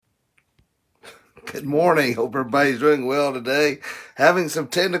Good morning. Hope everybody's doing well today. Having some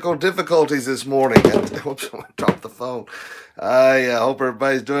technical difficulties this morning. Whoops, I dropped the phone. I hope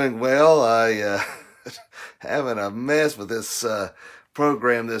everybody's doing well. I having a mess with this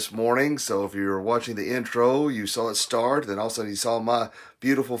program this morning. So if you're watching the intro, you saw it start, then also you saw my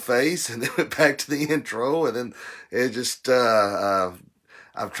beautiful face, and then went back to the intro, and then it just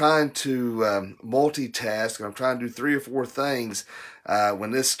I'm trying to multitask, and I'm trying to do 3 or 4 things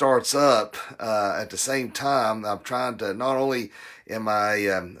when this starts up at the same time. I'm trying to, not only am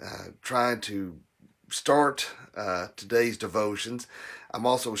I trying to start today's devotions, I'm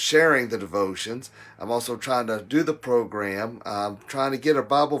also sharing the devotions. I'm also trying to do the program. I'm trying to get a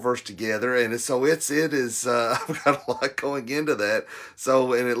Bible verse together, and it is I've got a lot going into that.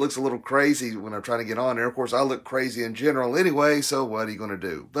 So, and it looks a little crazy when I'm trying to get on there. Of course, I look crazy in general anyway. So, what are you going to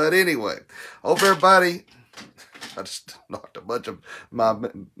do? But anyway, hope everybody. I just knocked a bunch of my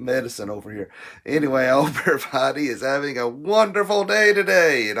medicine over here. Anyway, I hope everybody is having a wonderful day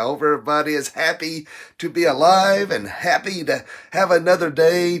today. And I hope everybody is happy to be alive and happy to have another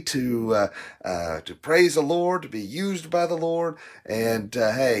day to praise the Lord, to be used by the Lord. And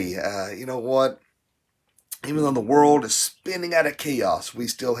hey, you know what? Even though the world is spinning out of chaos, we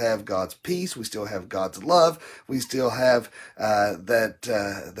still have God's peace. We still have God's love. We still have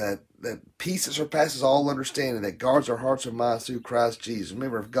that peace that surpasses all understanding, that guards our hearts and minds through Christ Jesus.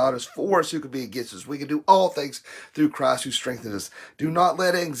 Remember, if God is for us, who could be against us? We can do all things through Christ who strengthens us. Do not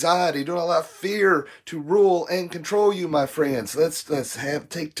let anxiety, do not allow fear to rule and control you, my friends. Let's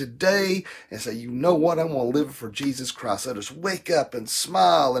take today and say, you know what? I'm going to live for Jesus Christ. Let us wake up and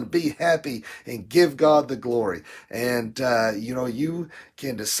smile and be happy and give God the glory. And, you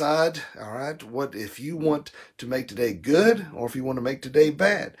can decide, all right, what if you want to make today good or if you want to make today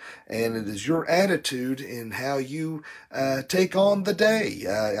bad. And it is your attitude in how you take on the day.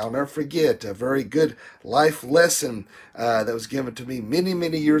 I'll never forget a very good life lesson that was given to me many,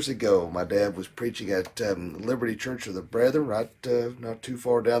 many years ago. My dad was preaching at Liberty Church of the Brethren, right not too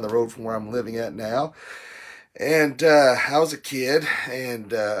far down the road from where I'm living at now. And I was a kid,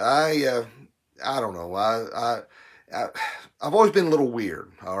 and I don't know, I've always been a little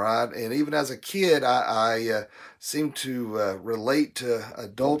weird, all right? And even as a kid, I seem to relate to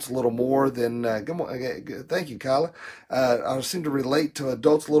adults a little more than, thank you, Kyla. I seem to relate to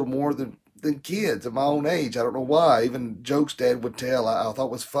adults a little more than kids at my own age. I don't know why. Even jokes Dad would tell, I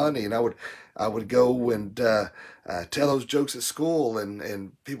thought was funny, and I would go and tell those jokes at school,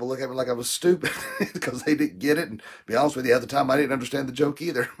 and people look at me like I was stupid because they didn't get it. And to be honest with you, at the time I didn't understand the joke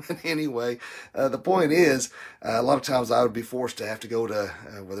either. But anyway, the point is, a lot of times I would be forced to have to go to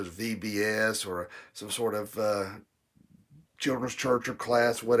whether it's VBS or some sort of children's church or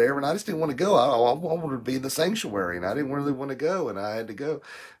class, whatever, and I just didn't want to go. I wanted to be in the sanctuary, and I didn't really want to go, and I had to go.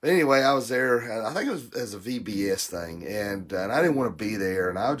 But anyway, I was there. I think it was as a VBS thing, and I didn't want to be there,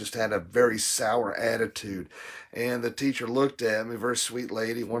 and I just had a very sour attitude. And the teacher looked at me, very sweet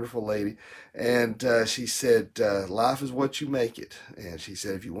lady, wonderful lady, and she said, life is what you make it. And she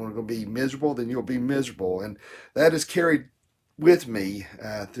said, if you want to be miserable, then you'll be miserable. And that is carried with me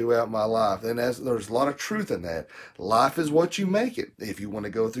throughout my life. And there's a lot of truth in that. Life is what you make it. If you want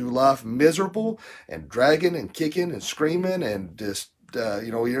to go through life miserable and dragging and kicking and screaming and just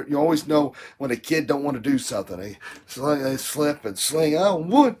you always know when a kid don't want to do something. They slip and sling. I don't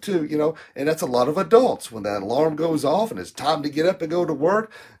want to, and that's a lot of adults. When that alarm goes off and it's time to get up and go to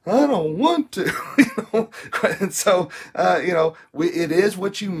work, I don't want to, And so, it is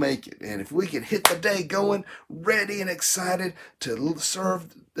what you make it. And if we can hit the day going ready and excited to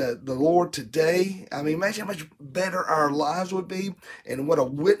serve the Lord today, I mean, imagine how much better our lives would be, and what a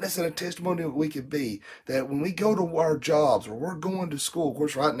witness and a testimony we could be, that when we go to our jobs or we're going to school. Of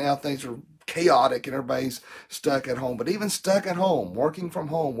course, right now things are chaotic and everybody's stuck at home, but even stuck at home, working from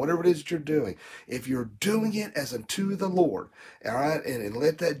home, whatever it is that you're doing, if you're doing it as unto the Lord, all right, and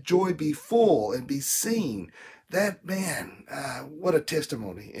let that joy be full and be seen, that, man, what a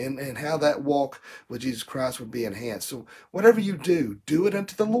testimony, and how that walk with Jesus Christ would be enhanced. So whatever you do it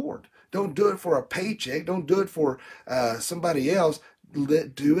unto the Lord. Don't do it for a paycheck. Don't do it for somebody else.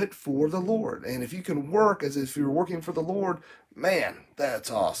 Do it for the Lord. And if you can work as if you're working for the Lord, man,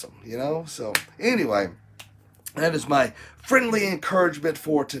 that's awesome, So anyway, that is my friendly encouragement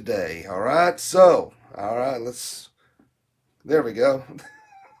for today. All right. So, all right, there we go.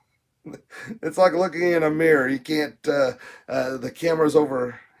 It's like looking in a mirror. You can't, the camera's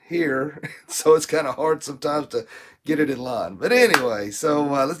over here, so it's kind of hard sometimes to get it in line. But anyway, so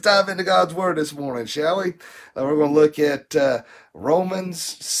let's dive into God's Word this morning, shall we? We're going to look at Romans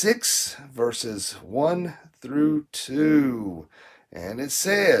 6, verses 1 through 2. And it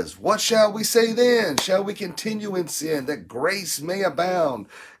says, what shall we say then? Shall we continue in sin that grace may abound?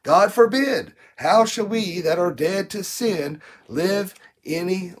 God forbid. How shall we that are dead to sin live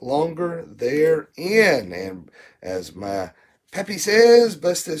any longer therein? And as my Peppy says,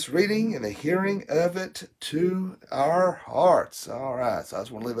 bless this reading and the hearing of it to our hearts. All right, so I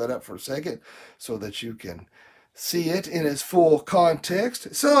just want to leave that up for a second so that you can see it in its full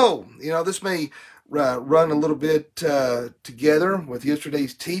context. So, this may run a little bit together with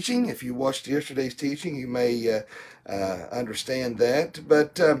yesterday's teaching. If you watched yesterday's teaching, you may understand that.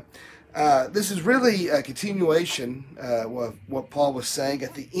 But this is really a continuation of what Paul was saying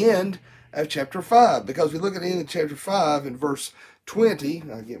at the end of chapter 5. Because we look at the end of chapter 5 in verse 20.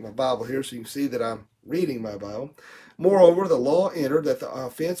 I'll get my Bible here so you can see that I'm reading my Bible. Moreover, the law entered that the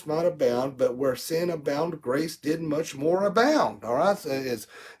offense might abound, but where sin abounded, grace did much more abound. All right, so it's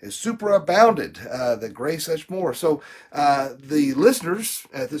superabounded, the grace much more. So the listeners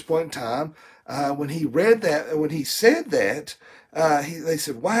at this point in time, when he read that, when he said that, they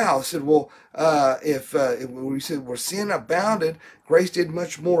said, "Wow!" I said, "Well, if we said where sin abounded, grace did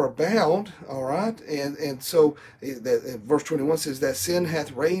much more abound." All right, and so verse 21 says that sin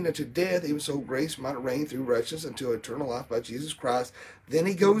hath reigned unto death, even so grace might reign through righteousness unto eternal life by Jesus Christ. Then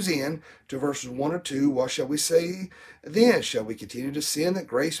he goes in to verses 1 or 2. What shall we say then? Shall we continue to sin that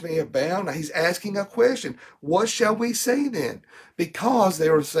grace may abound? Now he's asking a question. What shall we say then? Because they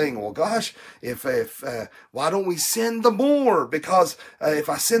were saying, well, gosh, if why don't we sin the more? Because if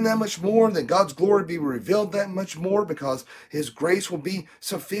I sin that much more, then God's glory be revealed that much more, because his grace will be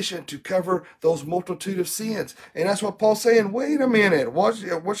sufficient to cover those multitude of sins. And that's what Paul's saying. Wait a minute.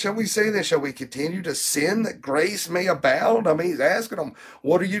 What shall we say then? Shall we continue to sin that grace may abound? I mean, he's asking them,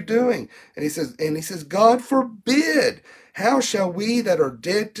 what are you doing? And he says, God forbid. How shall we that are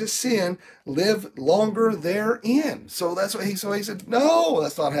dead to sin live longer therein? So that's what he said, no,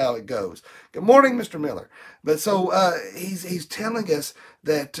 that's not how it goes. Good morning, Mr. Miller. But so he's telling us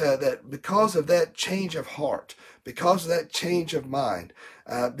that that because of that change of heart, because of that change of mind,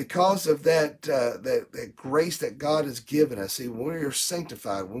 because of that grace that God has given us. See, when we are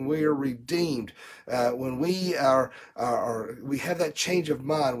sanctified, when we are redeemed, when we we have that change of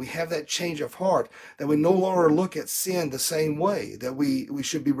mind, we have that change of heart, that we no longer look at sin the same way, that we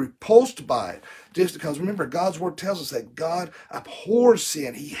should be repulsed by it. Just because, remember, God's word tells us that God abhors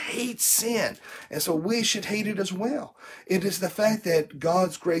sin. He hates sin. And so we should hate it as well. It is the fact that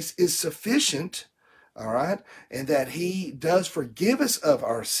God's grace is sufficient, all right, and that he does forgive us of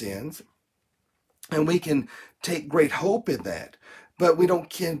our sins, and we can take great hope in that. But we don't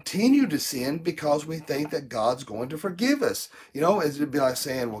continue to sin because we think that God's going to forgive us. It'd be like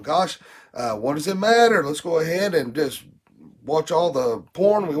saying, well, gosh, what does it matter? Let's go ahead and just watch all the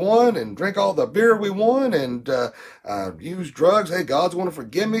porn we want and drink all the beer we want and use drugs. Hey, God's going to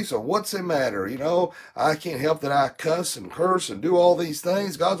forgive me, so what's it matter? I can't help that I cuss and curse and do all these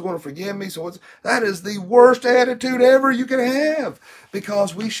things. God's going to forgive me, so that is the worst attitude ever you can have,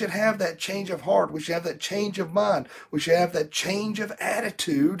 because we should have that change of heart. We should have that change of mind. We should have that change of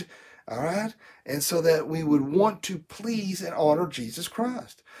attitude, all right? And so that we would want to please and honor Jesus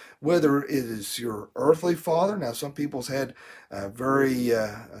Christ. Whether it is your earthly father. Now, some people's had very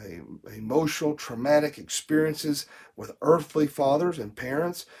emotional, traumatic experiences with earthly fathers and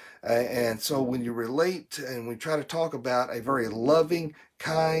parents. And so when you relate and we try to talk about a very loving,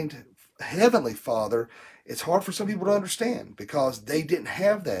 kind, heavenly father, it's hard for some people to understand because they didn't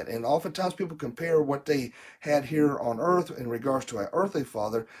have that. And oftentimes people compare what they had here on earth in regards to an earthly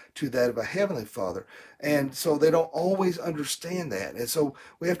father to that of a heavenly father. And so they don't always understand that. And so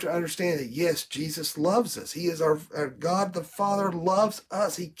we have to understand that, yes, Jesus loves us. He is our God, the Father loves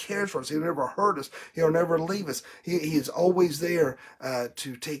us. He cares for us. He'll never hurt us. He'll never leave us. He is always there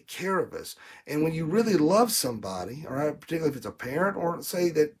to take care of us. And when you really love somebody, all right, particularly if it's a parent, or say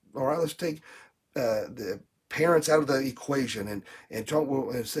that, all right, let's take the parents out of the equation and talk.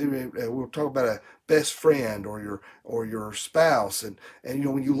 We'll talk about a best friend or your spouse, and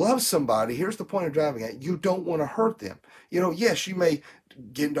when you love somebody, here's the point of driving at. You don't want to hurt them. Yes, you may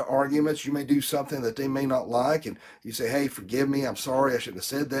get into arguments. You may do something that they may not like, and you say, "Hey, forgive me. I'm sorry. I shouldn't have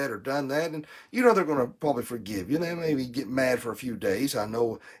said that or done that." And they're going to probably forgive you. They maybe get mad for a few days. I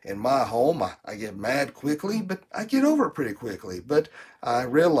know in my home I get mad quickly, but I get over it pretty quickly. But I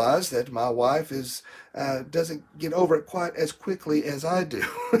realize that my wife doesn't get over it quite as quickly as I do.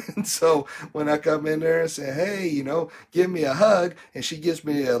 And so when I come in there and say, "Hey, give me a hug," and she gives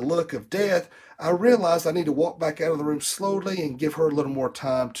me a look of death, I realize I need to walk back out of the room slowly and give her a little more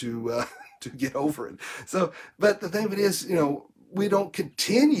time to get over it. So, but the thing of it is, we don't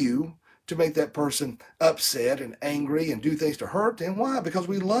continue to make that person upset and angry and do things to hurt them. Why? Because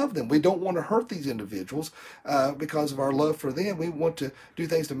we love them. We don't want to hurt these individuals because of our love for them. We want to do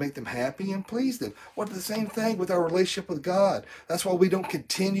things to make them happy and please them. Well, the same thing with our relationship with God. That's why we don't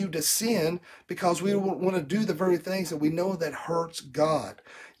continue to sin, because we don't want to do the very things that we know that hurts God.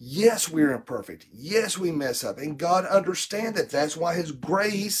 Yes, we're imperfect. Yes, we mess up. And God understands that. That's why His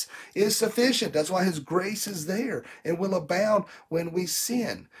grace is sufficient. That's why His grace is there and will abound when we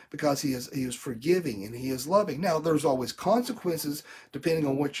sin, because He is forgiving and He is loving. Now, there's always consequences depending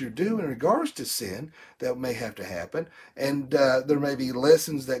on what you do in regards to sin that may have to happen. And there may be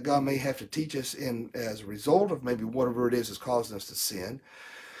lessons that God may have to teach us in as a result of maybe whatever it is causing us to sin.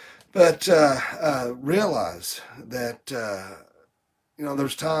 But realize that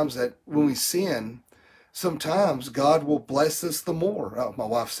there's times that when we sin, sometimes God will bless us the more. Oh, my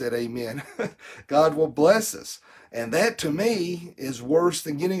wife said amen. God will bless us. And that to me is worse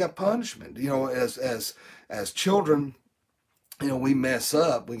than getting a punishment. As children, we mess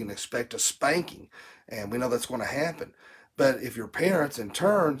up, we can expect a spanking, and we know that's going to happen. But if your parents in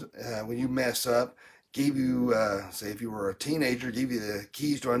turn, when you mess up, gave you, say if you were a teenager, gave you the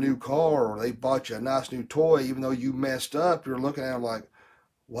keys to a new car, or they bought you a nice new toy, even though you messed up, you're looking at them like,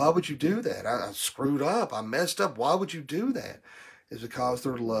 why would you do that? I screwed up. I messed up. Why would you do that? It's because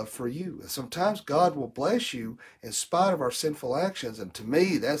their love for you. And sometimes God will bless you in spite of our sinful actions. And to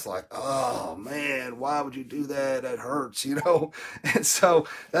me, that's like, oh man, why would you do that? That hurts, And so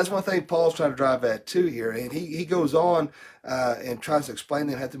that's one thing Paul's trying to drive at too here. And he goes on and tries to explain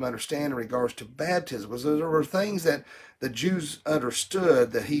them, have them understand in regards to baptism. Because there were things that the Jews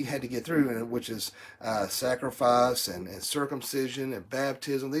understood that he had to get through, which is sacrifice and circumcision and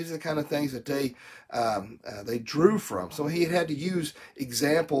baptism. These are the kind of things that they drew from. So he had to use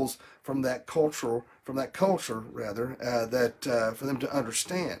examples from that culture, rather, that for them to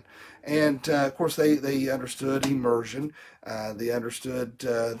understand. And of course, they understood immersion. They understood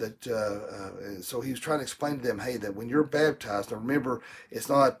that. So he was trying to explain to them, hey, that when you're baptized, now remember, it's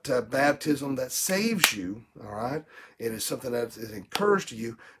not baptism that saves you. All right, it is something that is encouraged to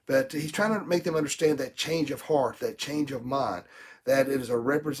you. But he's trying to make them understand that change of heart, that change of mind. That it is a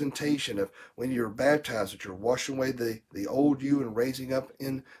representation of when you're baptized, that you're washing away the old you and raising up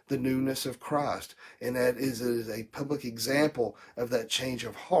in the newness of Christ. And that is a public example of that change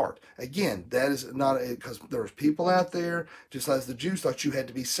of heart. Again, that is not, because there's people out there, just as the Jews thought you had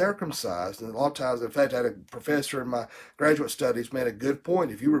to be circumcised. And a lot of times, in fact, I had a professor in my graduate studies made a good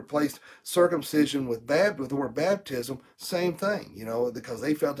point. If you replaced circumcision with the word baptism, same thing, because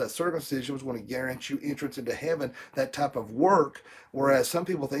they felt that circumcision was going to guarantee you entrance into heaven, that type of work. Whereas some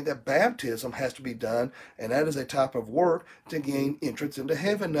people think that baptism has to be done, and that is a type of work to gain entrance into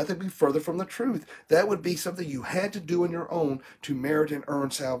heaven. Nothing be further from the truth. That would be something you had to do on your own to merit and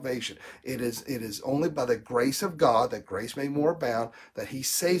earn salvation. It is only by the grace of God, that grace may more abound, that He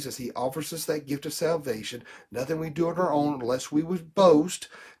saves us. He offers us that gift of salvation. Nothing we do on our own, unless we would boast,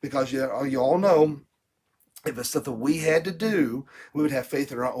 because you all know, if it's something we had to do, we would have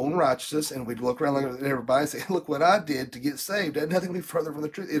faith in our own righteousness, and we'd look around at everybody and say, look what I did to get saved. That nothing be further from the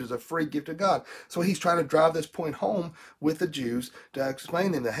truth. It is a free gift of God. So he's trying to drive this point home with the Jews to explain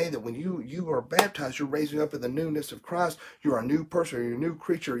to them that, hey, that when you are baptized, you're raising up in the newness of Christ. You are a new person. You're a new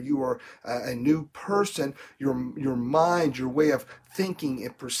creature. You are a new person. Your mind, your way of thinking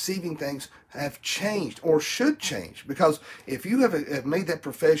and perceiving things have changed, or should change. Because if you have made that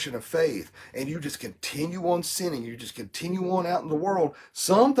profession of faith and you just continue on sinning, you just continue on out in the world,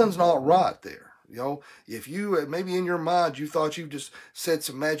 something's not right there. If you maybe in your mind you thought you just said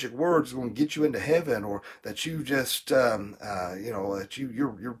some magic words going to get you into heaven, or that you just that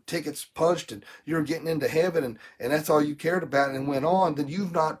your tickets punched and you're getting into heaven, and that's all you cared about and went on, then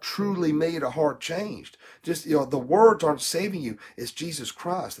you've not truly made a heart changed. Just the words aren't saving you. It's Jesus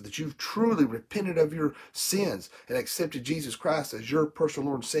Christ, that you've truly repented of your sins and accepted Jesus Christ as your personal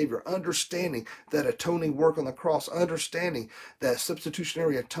Lord and Savior, understanding that atoning work on the cross, understanding that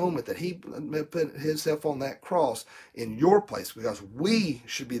substitutionary atonement, that He put Himself on that cross in your place, because we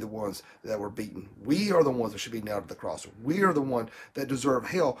should be the ones that were beaten. We are the ones that should be nailed to the cross. We are the one that deserve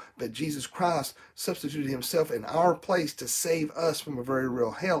hell, but Jesus Christ substituted Himself in our place to save us from a very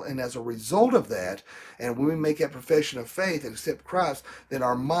real hell. And as a result of that, and when we make that profession of faith and accept Christ, then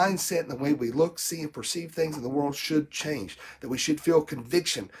our mindset and the way we look, see, and perceive things in the world should change. That we should feel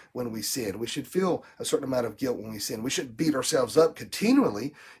conviction when we sin. We should feel a certain amount of guilt when we sin. We shouldn't beat ourselves up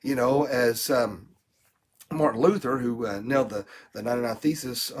continually, as Martin Luther, who nailed the 99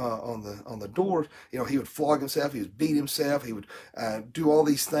 Thesis on the doors, he would flog himself, he would beat himself, he would do all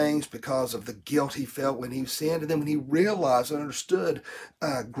these things because of the guilt he felt when he sinned. And then when he realized and understood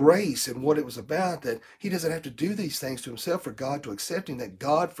grace and what it was about, that he doesn't have to do these things to himself for God to accept him, that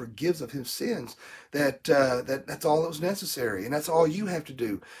God forgives of his sins, that's all that was necessary, and that's all you have to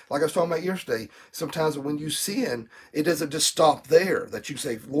do. Like I was talking about yesterday, sometimes when you sin, it doesn't just stop there, that you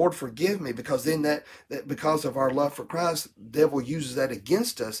say, Lord, forgive me, because then that because of our love for Christ, the devil uses that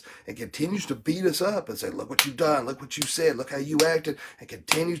against us and continues to beat us up and say, look what you've done, look what you said, look how you acted, and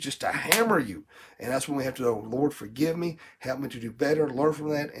continues just to hammer you. And that's when we have to go, Lord, forgive me, help me to do better, learn from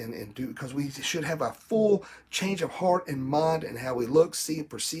that, and do, because we should have a full change of heart and mind and how we look, see, and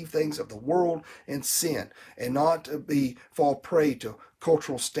perceive things of the world and sin, and not fall prey to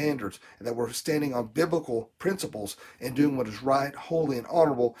cultural standards, and that we're standing on biblical principles and doing what is right, holy, and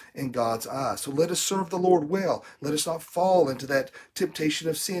honorable in God's eyes. So let us serve the Lord well. Let us not fall into that temptation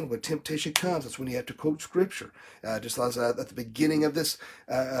of sin. When temptation comes, that's when you have to quote Scripture. Just as at the beginning of this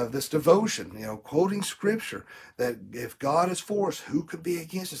devotion, quoting Scripture, that if God is for us, who could be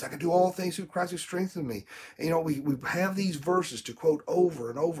against us? I can do all things through Christ who strengthens me. And, we have these verses to quote over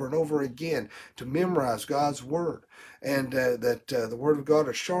and over and over again to memorize God's Word. And that the Word of God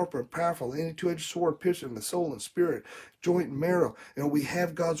is sharper and powerful, any two-edged sword piercing the soul and spirit, joint and marrow. We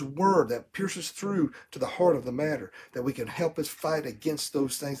have God's Word that pierces through to the heart of the matter, that we can help us fight against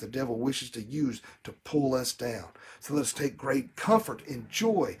those things the devil wishes to use to pull us down. So let's take great comfort and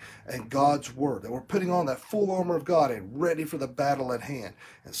joy in God's Word, that we're putting on that full armor of God and ready for the battle at hand.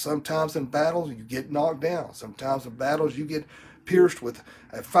 And sometimes in battles you get knocked down. Sometimes in battles you get pierced with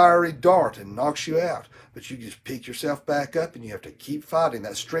a fiery dart and knocks you out. But you just pick yourself back up and you have to keep fighting.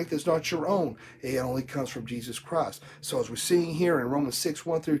 That strength is not your own. It only comes from Jesus Christ. So as we're seeing here in Romans 6,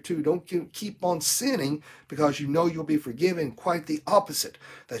 1 through 2, don't keep on sinning because you know you'll be forgiven. Quite the opposite,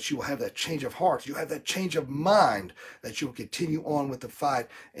 that you will have that change of heart. You have that change of mind, that you will continue on with the fight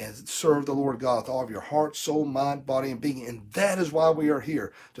and serve the Lord God with all of your heart, soul, mind, body, and being. And that is why we are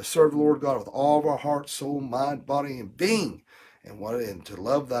here, to serve the Lord God with all of our heart, soul, mind, body, and being. And to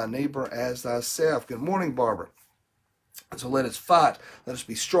love thy neighbor as thyself. Good morning, Barbara. And so let us fight. Let us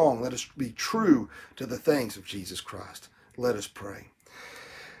be strong. Let us be true to the things of Jesus Christ. Let us pray.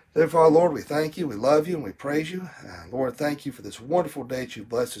 Therefore, Lord, we thank you, we love you, and we praise you. Lord, thank you for this wonderful day that you've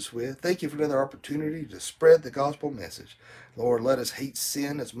blessed us with. Thank you for another opportunity to spread the gospel message. Lord, let us hate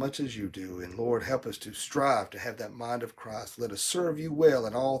sin as much as you do. And Lord, help us to strive to have that mind of Christ. Let us serve you well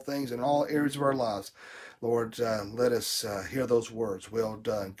in all things, in all areas of our lives. Lord, let us hear those words, well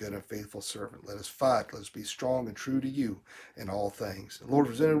done, good and faithful servant. Let us fight. Let us be strong and true to you in all things. Lord,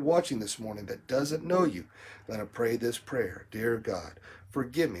 if there's anyone watching this morning that doesn't know you, let him pray this prayer. Dear God,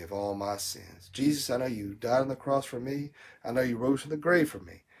 forgive me of all my sins. Jesus, I know you died on the cross for me. I know you rose from the grave for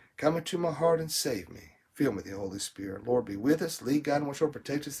me. Come into my heart and save me. Fill me with the Holy Spirit. Lord, be with us. Lead, guide, and watch over,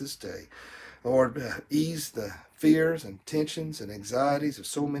 protect us this day. Lord, ease the fears and tensions and anxieties of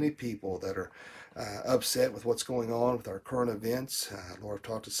so many people that are upset with what's going on with our current events. Lord, I've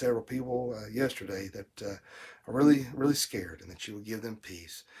talked to several people yesterday that are really, really scared, and that you will give them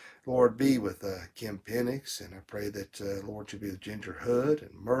peace. Lord, be with Kim Penix, and I pray that, Lord, you'll be with Ginger Hood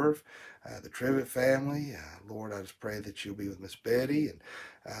and Murph, the Trevitt family. Lord, I just pray that you'll be with Miss Betty, and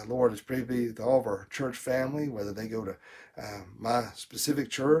Lord, just pray be with all of our church family, whether they go to my specific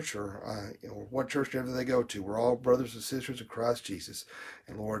church or what church ever they go to. We're all brothers and sisters of Christ Jesus.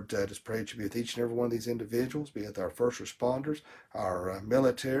 And Lord, just pray that you be with each and every one of these individuals, be with our first responders, our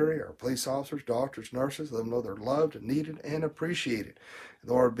military, our police officers, doctors, nurses. Let them know they're loved and needed and appreciated.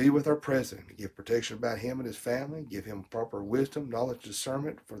 Lord, be with our president. Give protection about him and his family. Give him proper wisdom, knowledge,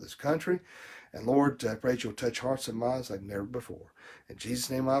 discernment for this country. And Lord, I pray that you'll touch hearts and minds like never before. In Jesus'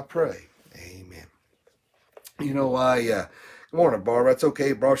 name I pray. Amen. Good morning, Barbara. It's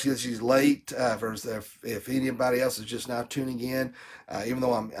okay. Barbara, she's late. If anybody else is just now tuning in, even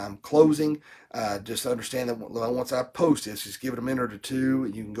though I'm closing, just understand that once I post this, just give it a minute or two,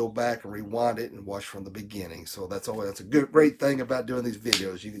 and you can go back and rewind it and watch from the beginning. So that's a great thing about doing these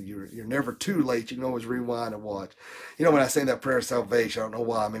videos. You're never too late. You can always rewind and watch. When I say that prayer of salvation, I don't know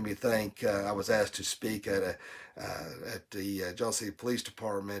why it made me think I was asked to speak at the Johnson City Police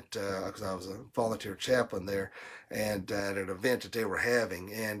Department because I was a volunteer chaplain there, and at an event that they were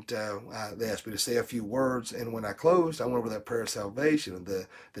having, and they asked me to say a few words. And when I closed, I went over that prayer of salvation, and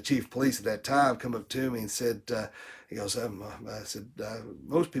the chief of police at that time come up to me and said, he goes, I said,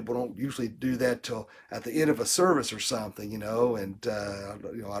 most people don't usually do that till at the end of a service or something, and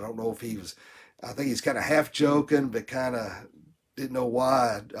I don't know if I think he's kind of half joking, but kind of didn't know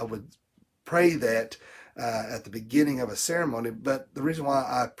why I would pray that at the beginning of a ceremony. But the reason why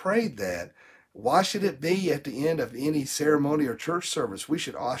I prayed that, why should it be at the end of any ceremony or church service? We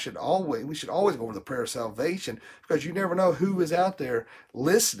should always go over the prayer of salvation, because you never know who is out there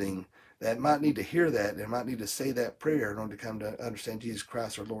listening that might need to hear that and might need to say that prayer in order to come to understand Jesus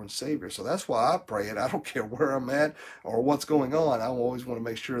Christ, our Lord and Savior. So that's why I pray it. I don't care where I'm at or what's going on. I always want to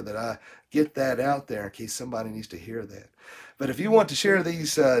make sure that I get that out there in case somebody needs to hear that. But if you want to share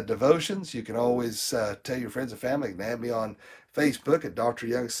these devotions, you can always tell your friends and family. You can add me on Facebook at Dr.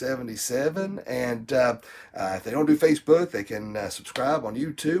 Young 77, and if they don't do Facebook, they can subscribe on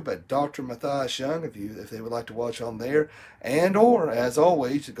YouTube at Dr. Matthias Young if they would like to watch on there, and or as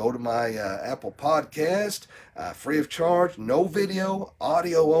always, go to my Apple Podcast, free of charge, no video,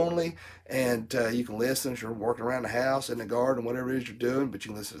 audio only, and you can listen as you're working around the house, in the garden, whatever it is you're doing. But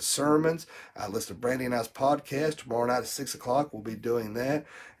you can listen to sermons, listen to Brandy and I's podcast. Tomorrow night at 6 o'clock, we'll be doing that,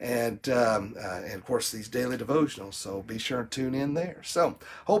 and of course these daily devotionals. So be sure and tune in there. So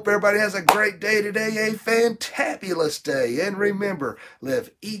hope everybody has a great day today, a fantabulous day, and remember,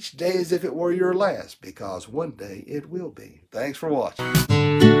 live each day as if it were your last, because one day it will be. Thanks for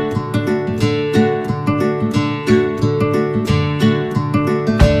watching.